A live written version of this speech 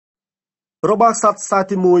របស់សត្វសា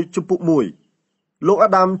ទី1ជំពូក1លោកអា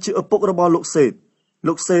ដាមជាឪពុករបស់លោកសេត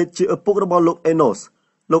លោកសេតជាឪពុករបស់លោកអេណូស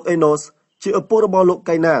លោកអេណូសជាឪពុករបស់លោក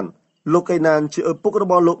កៃណានលោកកៃណានជាឪពុករ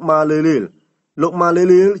បស់លោកម៉ាលេលីលលោកម៉ាលេ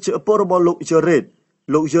លីលជាឪពុករបស់លោកយេរ៉េត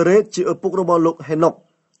លោកយេរ៉េតជាឪពុករបស់លោកហេណុក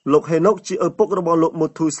លោកហេណុកជាឪពុករបស់លោកម៉ូ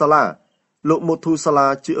ធូសាឡាលោកម៉ូធូសាឡា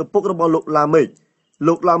ជាឪពុករបស់លោកឡាមេក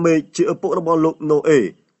លោកឡាមេកជាឪពុករបស់លោកណូអេ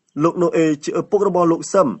លោកណូអេជាឪពុករបស់លោក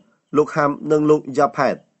សឹមលោកហាំនិងលោកយ៉ាផែ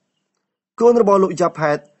តកូនរបស់លោកយ៉ា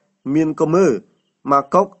ផែតមានកូមើម៉ា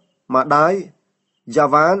កុកម៉ាដាយយ៉ា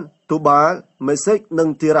វ៉ានទូបាលមេសេកនិង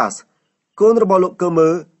ទីរ៉ាសកូនរបស់លោកកូមើ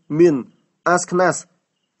មានអាស្កណាស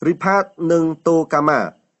រីផាតនិងតូកាម៉ា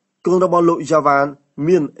កូនរបស់លោកយ៉ាវ៉ាន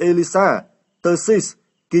មានអេលីសាតឺស៊ីស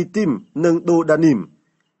គីទីមនិងដូដានីម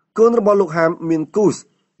កូនរបស់លោកហាមមានគូស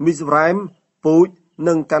មីស្រ៉ៃមពូជ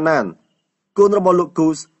និងកាណានកូនរបស់លោកគូ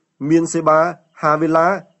សមានសេបាហាវីឡា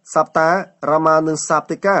សាប់តារ៉ាម៉ានិងសាប់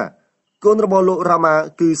តេកាកូនរបស់លោករ៉ាម៉ា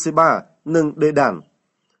គឺសេបានិងដេដាន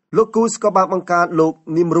លោកគូសក៏បានបង្កើតលោក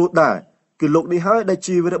នីមរូតដែរគឺលោកនេះហើយដែល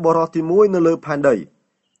ជាវីរបុរសទី1នៅលើផែនដី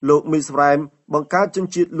លោកមីស្រ៉ៃមបង្កើតជន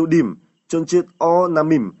ជាតិលូឌីមជនជាតិអណា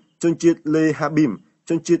មីមជនជាតិលេហាប៊ីម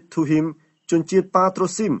ជនជាតិធូហ៊ីមជនជាតិប៉ាត្រូ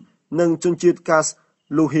ស៊ីមនិងជនជាតិកាស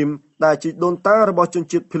លូហ៊ីមដែលជាដូនតារបស់ជន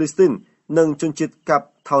ជាតិភីលីស្ទីននិងជនជាតិកាប់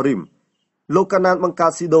ថោរីមលោកកាណានបង្កើ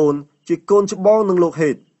តស៊ីដូនជាកូនច្បងនឹងលោកហេ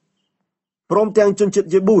តព្រមទាំងជនជាតិ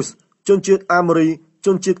យេប៊ូសជនជាតិអាម៉ូរីជ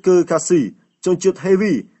នជាតិកើកាស៊ីជនជាតិហេ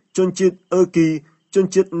វីជនជាតិអឺគីជន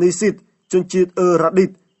ជាតិនីស៊ីតជនជាតិអឺរ៉ាឌីត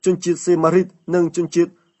ជនជាតិសេម៉ារីតនិងជនជា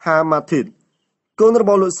តិហាម៉ាធីតកូនរប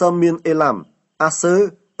ស់លោកសឹមមានអេឡាំអាសឺ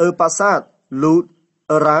អឺប៉ាសាតលូត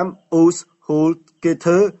អឺរ៉ាមអ៊ូសហ៊ូលកេ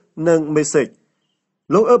ធើនិងមេសេក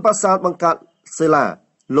លោកអឺប៉ាសាតបង្កើតសេឡា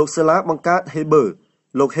លោកសេឡាបង្កើតហេបឺ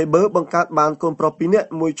លោកហេបឺបង្កើតបានកូនប្រុស2នាក់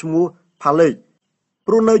មួយឈ្មោះផាលេក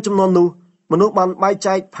ព្រោះនៅចំនួននោះមនុស្សបានបែង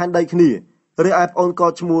ចែកផែនដីគ្នារីឯប្អូនក៏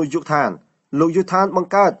ឈ្មោះយុឋានលោកយុឋានបង្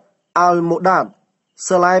កើតអាល់ម៉ូដាត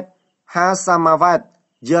សាឡែបហាសាម៉ាវ៉ាត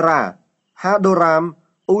យេរ៉ាហាដូរ៉ាម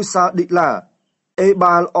អ៊ូសាឌីឡាអេ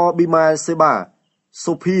បាលអប៊ីម៉ែលសេបា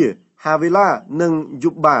សូភីហាវីឡានិង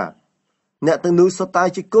យូបាអ្នកទាំងនោះសុទ្ធតែ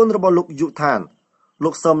ជាកូនរបស់លោកយុឋានលោ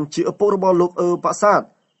កសឹមជាឪពុករបស់លោកអឺប៉ាសាត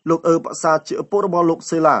លោកអឺប៉ាសាតជាឪពុករបស់លោក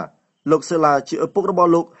សេឡាលោកសេឡាជាឪពុករបស់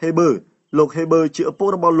លោកហេបឺលោកហេបឺជាឪពុក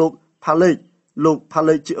របស់លោកផាលេកលោកផា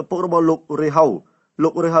លេកជាឪពុករបស់លោករេហៅលោ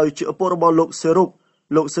ករេហៅជាឪពុករបស់លោកសេរុក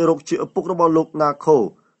លោកសេរុកជាឪពុករបស់លោកណាខូ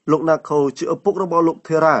លោកណាខូជាឪពុករបស់លោក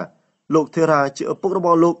ថេរ៉ាលោកថេរ៉ាជាឪពុករប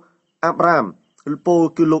ស់លោកអាប់រ៉ាមពោល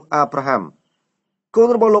គឺលោកអាប់រ៉ាហាំកូន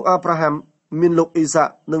របស់លោកអាប់រ៉ាហាំមានលោកអ៊ីសា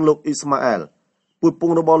ក់និងលោកអ៊ីស្ម៉ាអែលពូជព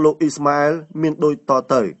ងរបស់លោកអ៊ីស្ម៉ាអែលមានដូចត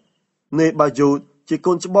ទៅនេបាយូតជា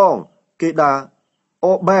កូនច្បងកេដា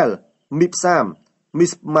អូបែលមីបសាមមី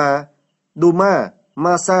ស្ម៉ាឌូម៉ា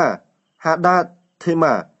ម៉ាសាហាដាតថេ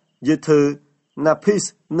ម៉ាយេធឺណាភីស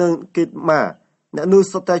និងកេតម៉ាអ្នកនោះ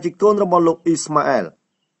សុទ្ធតែជាកូនរបស់លោកអ៊ីស្ម៉ាអែល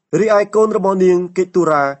រីឯកូនរបស់នាងកេទូ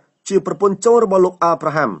រ៉ាជាប្រពន្ធចុងរបស់លោកអាប់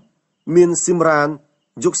រ៉ាហាំមានស៊ីមរ៉ាន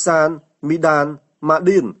យុកសានមីដានម៉ា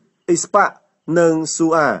ឌីនអ៊ីស្ប៉ានិងស៊ូ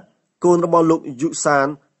អាកូនរបស់លោកយុសាន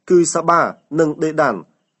គឺសាបានិងដេដាន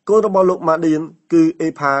កូនរបស់លោកម៉ាឌីនគឺអេ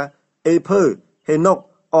ផាអេភើហេណុក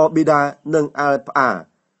អប៊ីដានិងអាល់ផ្អា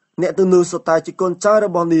អ្នកទាំងនោះសុទ្ធតែជាកូនចៅរ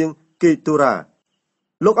បស់នាងកេទូរ៉ា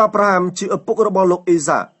លោកអាប់រ៉ាហាំជាឪពុករបស់លោកអ៊ី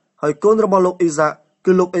សាហើយកូនរបស់លោកអ៊ីសា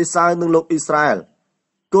គឺលោកអេសាវនិងលោកអ៊ីស្រាអែល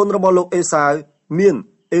កូនរបស់លោកអេសាវមាន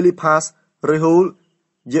អេលីផាសរេហូល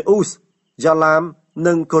យេអ៊ូសយ៉ាឡាម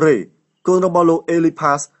និងកូរ៉េកូនរបស់លោកអេលី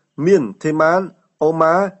ផាសមានថេម៉ានអូ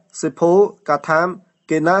ម៉ាសេផូកាថាម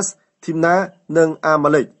កេណាសធីមណានិងអាម៉ា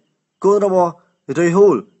ឡេកកូនរបស់រេហូ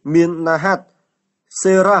លមានណាហាត់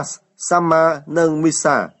សេរ៉ាសសាម៉ានិងមី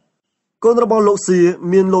សាកូនរបស់លោកស៊ី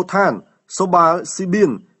មានឡូថានសូបាលស៊ីបៀ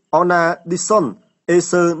នអូណាឌីសុនអេ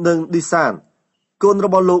សឺនិងឌីសានកូនរ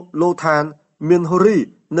បស់លោកឡូថានមានហូរី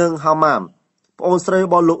និងហាម៉ាមប្អូនស្រីរ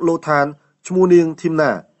បស់លោកឡូថានឈ្មោះនាងធីម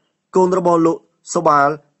ណាកូនរបស់លោកសូបាល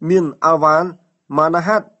មានអាវ៉ានម៉ាណា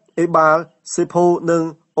ហាត់អេបាលសេផូនិង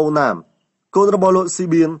អូណាមកូនរបស់លោកស៊ី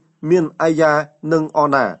បៀនមានអាយ៉ានិងអូ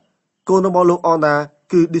ណាកូនរបស់លោកអូណា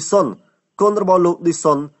គឺឌីសុនកូនរបស់លោកឌី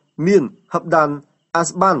សុនមានហបដានអា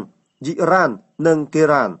ស្បានយីរ៉ាននិងកេ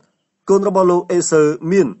រ៉ានកូនរបស់លោកអេសឺ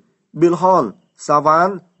មានប៊ីលហនសាវ៉ាន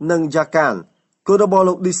និងយ៉ាកានកូនរបស់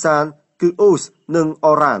លោកឌីសានគឺអូសនិង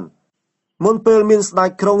អូរ៉ានមុនពេលមានស្ដេច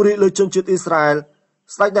ក្រុងរាជលើជនជាតិអ៊ីស្រាអែល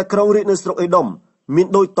ស្ដេចដែលក្រុងរាជនៅស្រុកអេដុំមាន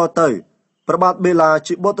ដូចតទៅព្រះបាទបេឡា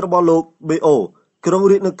ជាបុត្ររបស់លោកបេអូក្រុង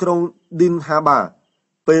រាជនៅក្រុងឌីនហាបា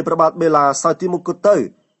ពេលព្រះបាទបេឡាសោយទីមង្គតទៅ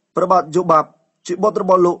ព្រះបាទយូបាប់ជាបុត្ររ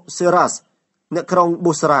បស់លោកសេរ៉ាសអ្នកក្រុង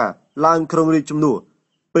បូស្រាឡើងក្រុងរាជជំនួស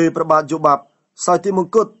ពេលព្រះបាទយូបាប់សោយទីម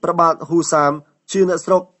ង្គតព្រះបាទហ៊ូសាមជាអ្នក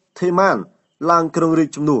ស្រុក thế man lang krong ri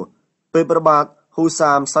chum nu pe prabat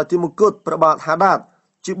Husam sa ti mukut prabat Hadat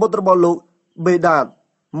chi bot robot luk Bedat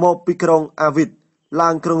mo pi krong Avid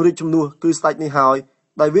lang krong ri chum nu cứ sạch ni hỏi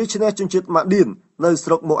đại vi chne chung chit ma din nơi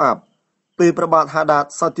srok Moab pe prabat Hadat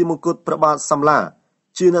sa ti mukut prabat Samla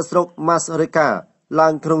chi na srok Masreka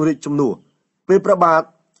lang krong ri chum nu pe prabat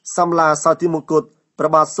Samla sa ti mukut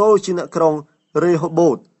prabat so chi na krong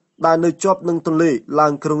Rehobot đại nơi chop nâng tuần lệ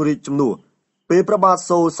lang krong ri chum nu pe prabat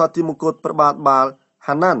so sa ti mukut prabat Baal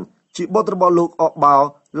Hanan chỉ bot robot luk ok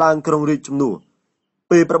bao lang krong ri chum nu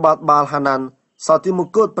pe prabat Baal Hanan sa ti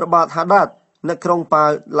mukut prabat Hadat na krong pa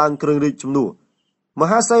lang krong ri chum nu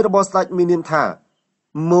Mahasai robot sạch minim tha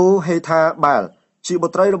Mu he tha Baal chỉ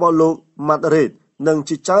bot trai robot luk Madret nâng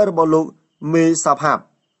chỉ chai robot luk Me Saphap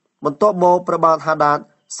បន្ទាប់មកព្រះបាទហាដាត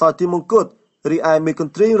សោយទីមង្គតរីឯមេក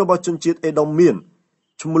ន្ទ្រីរបស់ជនជាតិអេដុំមាន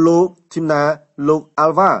ឈ្មោះលោកធីមណាលោកអា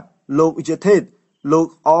ល់វ៉ាលោកយេថេតលោក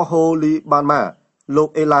អូហូលីបានម៉ាលោក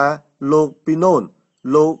អេឡាលោកពីណូន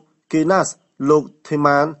លោកកេណាសលោកធី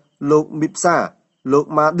ម៉ានលោកមីបសាលោក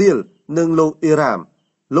ម៉ាឌៀលនិងលោកអ៊ីរ៉ាម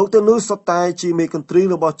លោកទាំងនោះសុទ្ធតែជាមេកន្ទ្រី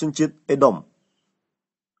របស់ជនជាតិអេដុំ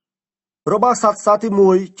របស់សាស្ត្រទី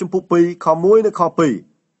1ចំពុក2ខ1និងខ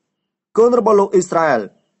2កូនរបស់លោកអ៊ីស្រាអែល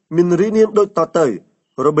មានរីនាមដូចតទៅ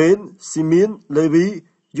រ៉ូបេនស៊ីមៀនលេវី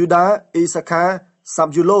យូដាអ៊ីសាខាសា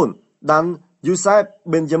ប់យូឡូនដានយូសែប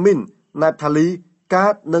ប៊េនយ៉ាមីនណាប់ថាលីកា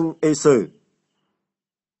តនិងអេសឺ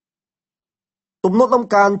ទំនុកដំ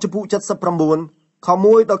កើងចំពុក79ខ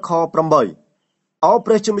1ដល់ខ8អោ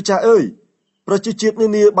ព្រះជាម្ចាស់អើយប្រជាជាតិនា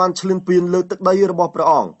នាបានឈ្លានពានលើទឹកដីរបស់ព្រះ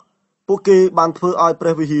អង្គពួកគេបានធ្វើឲ្យព្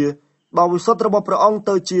រះវិហារដ៏វិសុទ្ធរបស់ព្រះអង្គ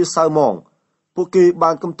ទៅជាសៅហ្មងពួកគេ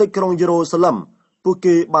បានកំទេចក្រុងយេរូសាឡិមពួក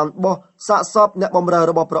គេបានបោះសាកសពអ្នកបម្រើ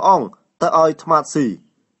របស់ព្រះអង្គទៅឲ្យថ្មាតស៊ី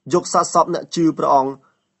យកសាកសពអ្នកជឿព្រះអង្គ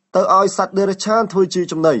ទៅឲ្យសត្វដេរឆានធ្វើជា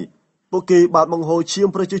ចំណីពួកគេបានបង្ហូរឈាម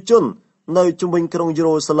ប្រជាជននៅជុំវិញក្រុងយេ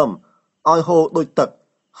រូសាឡិមឲ្យហូរដូចទឹក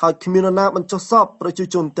ហើយគ្មាននរណាបញ្ចុះសពប្រជា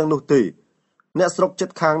ជនទាំងនោះទេអ្នកស្រុកចិ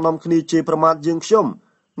ត្តខាងនាំគ្នាជេរប្រមាថយើងខ្ញុំ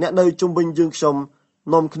អ្នកនៅជុំវិញយើងខ្ញុំ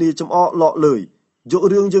នាំគ្នាចំអកលក់លើយយក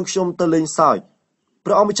រឿងយើងខ្ញុំទៅលេងសើចព្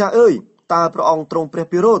រះអង្គម្ចាស់អើយតើព្រះអង្គទ្រង់ព្រះ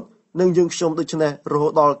ពិរោធនឹងយើងខ្ញុំដូច្នេះរហូ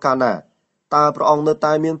តដល់កាលណាតើព្រះអង្គនៅ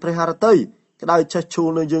តែមានព្រះハរតីក្តៅឆេះឈូល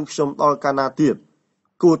នឹងយើងខ្ញុំដល់កាលណាទៀត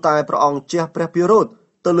គួរតែព្រះអង្គជះព្រះពិរោធ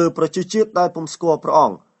ទៅលើប្រជាជាតិដែលពុំស្គាល់ព្រះអ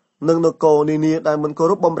ង្គនិងនគរនានាដែលមិនគោ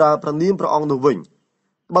រពបម្រើព្រះនាមព្រះអង្គនោះវិញ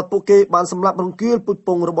បាត់ពួកគេបានសម្លាប់រង្គាលពុជព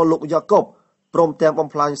ងរបស់លោកយ៉ាកុបព្រមទាំងបំ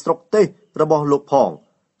ផ្លាញស្រុកទេសរបស់លោកផង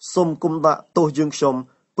សូមគុំដាក់ទោសយើងខ្ញុំ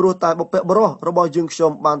ព្រោះតែបុព្វបុរសរបស់យើងខ្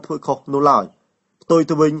ញុំបានធ្វើខុសនោះឡើយផ្ទុយ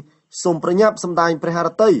ទៅវិញសូមប្រញាប់សម្ដែងព្រះハរ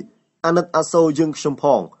តីអាណិតអាសូរយើងខ្ញុំផ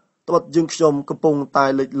ងត្បិតយើងខ្ញុំកំពុងតែ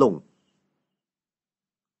លិចលង់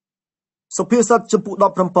សុភាសិតចំពុក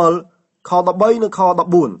17ខ13និងខ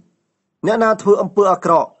14អ្នកណាធ្វើអំពើអា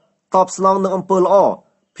ក្រក់តបស្នងនឹងអំពើល្អ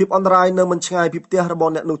ភាពអន្តរាយនៅមិនឆ្ងាយពីផ្ទះរប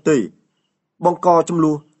ស់អ្នកនោះទេបង្កចំ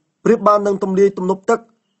នួនប្រៀបបាននឹងទំលាយទំនប់ទឹក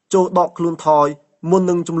ចូលដកខ្លួនថយមុន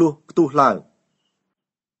នឹងចំនួនផ្ទុះឡើង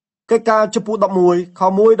កិច្ចការចំពុក11ខ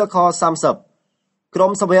1ដល់ខ30ក្រុ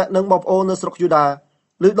មសាវកនិងបងប្អូននៅស្រុកយូដា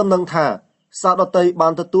ឮដំណឹងថាសាដតីបា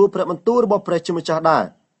នទទួលព្រះបន្ទូលរបស់ព្រះជាម្ចាស់ដែរ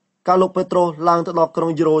កាលលោកពេត្រុសឡើងទៅដល់ក្រុ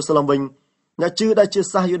ងយេរូសាឡិមវិញអ្នកជឿដែលជា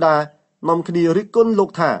សាសយូដានាំគ្នារិះគន់លោក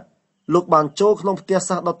ថាលោកបានចូលក្នុងផ្ទះ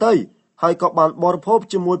សាសដតីហើយក៏បានបរិភោគ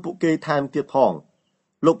ជាមួយពួកគេថែមទៀតផង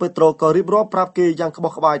លោកពេត្រុសក៏រៀបរាប់ប្រាប់គេយ៉ាងក្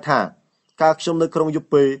បោះក្បាយថាការខ្ញុំនៅក្រុងយូ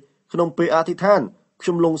ពេក្នុងពេលអធិដ្ឋានខ្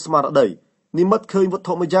ញុំលងស្មារតីនិមិត្តឃើញវត្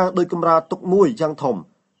ថុមួយយ៉ាងដោយកម្រាលទុកមួយយ៉ាងធំ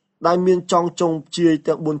ដែលមានចង់ចុងជាយ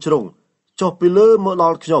ទាំង4ជ្រុងចុះពីលើមកដ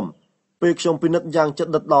ល់ខ្ញុំពេលខ្ញុំពិនិត្យយ៉ាងជិត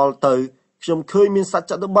ដិតដល់ទៅខ្ញុំឃើញមានសត្វ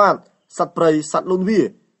ចតុបាទសត្វព្រៃសត្វលូនវា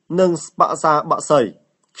និងបក្សាបក្សី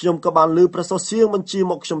ខ្ញុំក៏បានឮព្រះសុសៀងបញ្ជា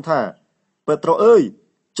មកខ្ញុំថាពេត្រុសអើយ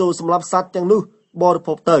ចូលសម្លាប់សត្វទាំងនោះបរិ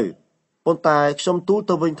ភោគទៅប៉ុន្តែខ្ញុំទូល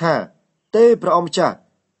ទៅវិញថាទេព្រះអង្គម្ចាស់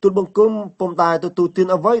ទូលបង្គំពុំដែលទទួលទាន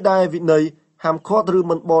អ្វីដែលវិន័យហាមឃាត់ឬ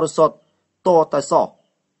មិនបរិសុទ្ធតតែសោះ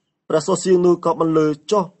ព្រះសុសៀងនោះក៏បន្លឺ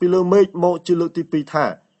ចុះពីលើមេឃមកជាលើកទី2ថា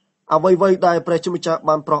អ្វីៗដែលព្រះជាម្ចាស់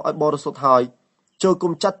បានប្រោសឲ្យបរិសុទ្ធហើយចូល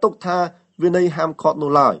គុំចាត់ទុកថាវិន័យហាមឃាត់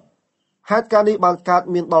នោះឡើយហេតុការណ៍នេះបានកើត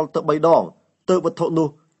មានដល់ទៅ3ដងទើបវត្ថុនោះ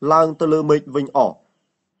ឡើងទៅលើមេឃវិញអស់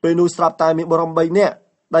ពេលនោះស្រាប់តែមានបរម3នាក់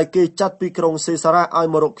ដែលគេចាត់ពីក្រុងសេសារ៉ាឲ្យ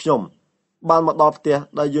មករកខ្ញុំបានមកដល់ផ្ទះ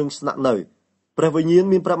ដែលយើងស្នាក់នៅព្រះវិញ្ញាណ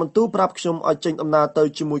មានប្រាប់បន្ទូលប្រាប់ខ្ញុំឲ្យចេញដំណើរទៅ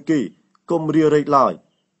ជាមួយគេកុំរារែកឡើយ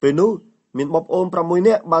ពេលនោះមានបងប្អូន6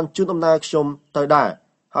នាក់បានជូនដំណើរខ្ញុំទៅដែរ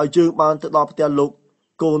ហើយយើងបានទៅដល់ផ្ទះលោក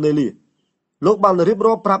កូណេលីលោកបានរៀប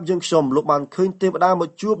រាប់ប្រាប់យើងខ្ញុំលោកបានឃើញទេវតាមក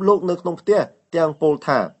ជួបលោកនៅក្នុងផ្ទះទាំងពោល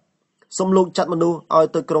ថាសូមលោកចាត់មនុស្សឲ្យ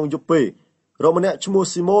ទៅក្រុងយូពេរកម្នាក់ឈ្មោះ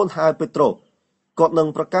ស៊ីម៉ូនហៅពេត្រុស គាត់នឹង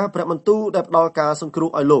ប្រកាសព្រះបន្ទូលដែលផ្ដល់ការសង្គ្រោះ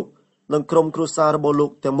ឲ្យលោកនិងក្រុមគ្រួសាររបស់លោ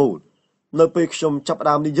កទាំងមូលនៅពេលខ្ញុំចាប់ផ្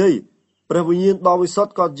ដើមនិយាយព្រះវិញ្ញាណដ៏វិសុទ្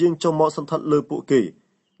ធក៏យាងចុះមកសន្ធិដ្ឋលើពួកគេ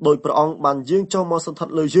ដោយព្រះអង្គបានយាងចុះមកសន្ធិដ្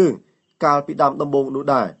ឋលើយើងកាលពីដើមដំបូងនោះ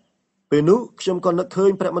ដែរពេលនោះខ្ញុំក៏នឹកឃើ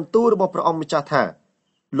ញព្រះបន្ទូលរបស់ព្រះអង្គម្ចាស់ថា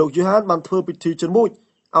លោកយូហានបានធ្វើពិធីជ្រមុជ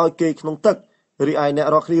ឲ្យគេក្នុងទឹករីឯអ្នក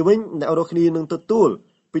រាល់គ្នាវិញអ្នករាល់គ្នានឹងទទួល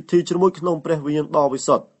ពិធីជ្រមុជក្នុងព្រះវិញ្ញាណដ៏វិ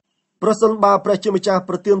សុទ្ធប្រសិនបើព្រះជាម្ចាស់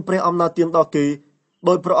ប្រទានព្រះអំណាចទានដល់គេ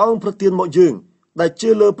ដោយព្រះអង្គប្រទានមកយើងដែលជឿ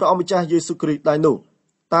លើព្រះអង្គម្ចាស់យេស៊ូវគ្រីស្ទដែរនោះ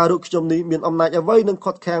តើរូបខ្ញុំនេះមានអំណាចអ្វីនឹង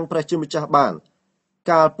ខាត់ខាំងព្រះជាម្ចាស់បាន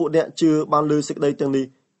កាលពួកអ្នកជឿបានលើសេចក្តីទាំងនេះ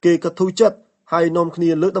គេក៏ធូរចិត្តហើយនាំគ្នា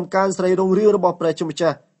លើកដំកើងស្រីរុងរឿងរបស់ព្រះជាម្ចា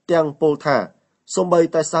ស់ទាំងពោលថាសូម្បី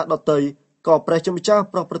តែសាសដតីក៏ព្រះជាម្ចាស់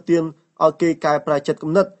ប្រោះប្រទានឲ្យគេកែប្រែចិត្ត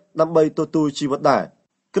គំនិតដើម្បីទទួលជីវិតដែរ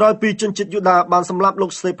ក្រោយពីជនជាតិយូដាបានសម្លាប់លោ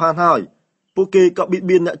កស្តេផានហើយពួកគេក៏បៀត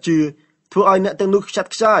បៀនអ្នកជឿធ្វើឲ្យអ្នកទាំងនោះខ្ចាត់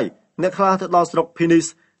ខ្ចាយអ្នកខ្លះទៅដល់ស្រុកភីនីស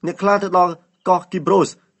អ្នកខ្លះទៅដល់កោះគីប្រូស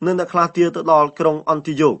និងអ្នកខ្លះទៀតទៅដល់ក្រុងអន្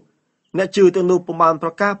ទីយ៉ូអ្នកជឿទាំងនោះពុំបានប្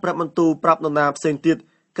រកាសព្រះបន្ទូលប្រាប់នរណាផ្សេងទៀត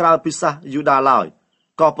ក្រៅពីសាសយូដាឡើយ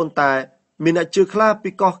ក៏ប៉ុន្តែមានអ្នកជឿខ្លះពី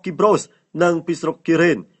កោះគីប្រូសនិងពីស្រុកគី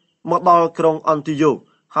រ៉េនមកដល់ក្រុងអន្ទីយ៉ូ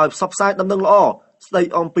ហើយផ្សព្វផ្សាយដំណឹងល្អស្ដី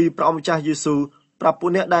អំពីព្រះអម្ចាស់យេស៊ូវប្រាប់ពួក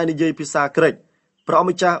អ្នកដែលនិយាយភាសាក្រិកព្រះអ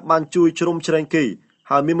ម្ចាស់បានជួយជ្រោមជ្រែងគេ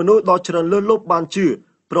ហើយមានមនុស្សដ៏ច្រើនលើសលប់បានជឿ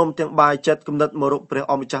ព្រមទាំងបាយចិត្តគំនិតមករកព្រះ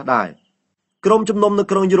អម្ចាស់ដែរក្រុមជំនុំនៅ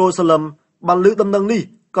ក្រុងយេរូសាឡឹមបានលើកដំណឹងនេះ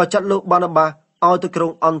ក៏ចាត់លោកបាណាបាឲ្យទៅក្រុ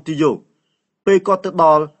ងអន្ទីយ៉ូពេលគាត់ទៅដ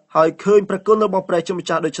ល់ហើយឃើញព្រះគុណរបស់ព្រះជាម្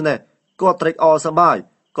ចាស់ដូច្នេះគាត់ត្រេកអរសប្បាយ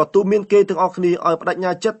ក៏ទូមានគេទាំងអស់គ្នាឲ្យបដិញ្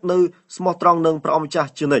ញាចិត្តនៅស្មោះត្រង់នឹងព្រះអម្ចាស់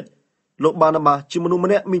ជានិច្ចលោកបាណាបាជាមនុស្ស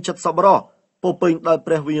ម្នាក់មានចិត្តសប្បុរសពោពេញដោយ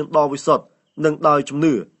ព្រះវិញ្ញាណដ៏វិសុទ្ធនិងដោយជំ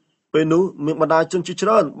នឿពេលនោះមានបណ្ដាជនជាច្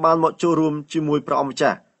រើនបានមកចូលរួមជាមួយព្រះអម្ចា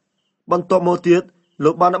ស់បន្ទាប់មកទៀតលោ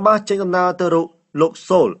កបាណាបាចេញដំណើរទៅរកលោក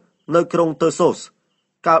សូលនៅក្រុងតឺសូស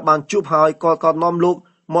កាលបានជួបហើយគាត់ក៏នាំលោក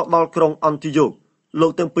មកដល់ក្រុងអន្ទីយ៉ូលោ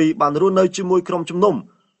កទាំងពីរបានរស់នៅជាមួយក្រុមជំនុំ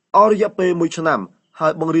អស់រយៈពេល1ឆ្នាំហើ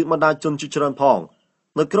យបង្រៀនបណ្ដាជនជាច្រើនផង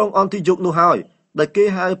នៅក្រុងអន្ទីយ៉ូនោះហើយដែលគេ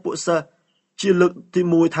ហៅពួកសិស្សជាលើកទី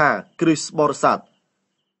1ថាគ្រីស្ទបរិស័ទ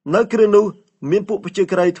នៅគ្រានោះមានពួកប្រជា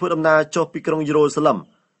ក្រីធ្វើដំណើរចុះពីក្រុងយេរូសាឡឹម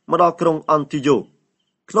មកដល់ក្រុងអន្ទីយ៉ូ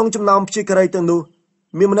ក្នុងចំណោមប្រជាក្រីទាំងនោះ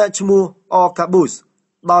មានម្នាក់ឈ្មោះអកាប៊ូស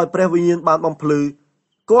ដោយព្រះវិញ្ញាណបានបំភ្លឺ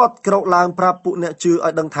គាត់ក្រោកឡើងប្រាប់ពួកអ្នកជឿឲ្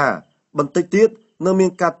យដឹងថាបន្តិចទៀតនឹងមា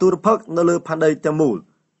នការទូរភឹកនៅលើផែនដីទាំងមូល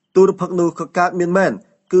ទូរភឹកនោះក៏កើតមានមែន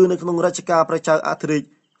គឺនៅក្នុងរជ្ជកាលព្រះចៅអធិរាជ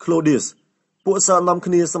ក្លូឌៀសពួកសិស្សនាំ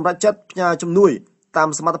គ្នាសម្រេចចិត្តផ្ញើជំនួយតាម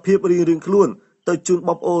សមត្ថភាពរៀងៗខ្លួនទៅជូនប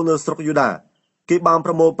ងប្អូននៅស្រុកយូដាគេបាន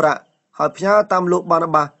ប្រមូលប្រាក់ហើយផ្ញើតាមលោកបាណា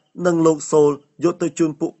បានិងលោកសូលយកទៅជូ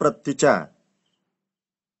នពួកព្រឹទ្ធាចារ្យ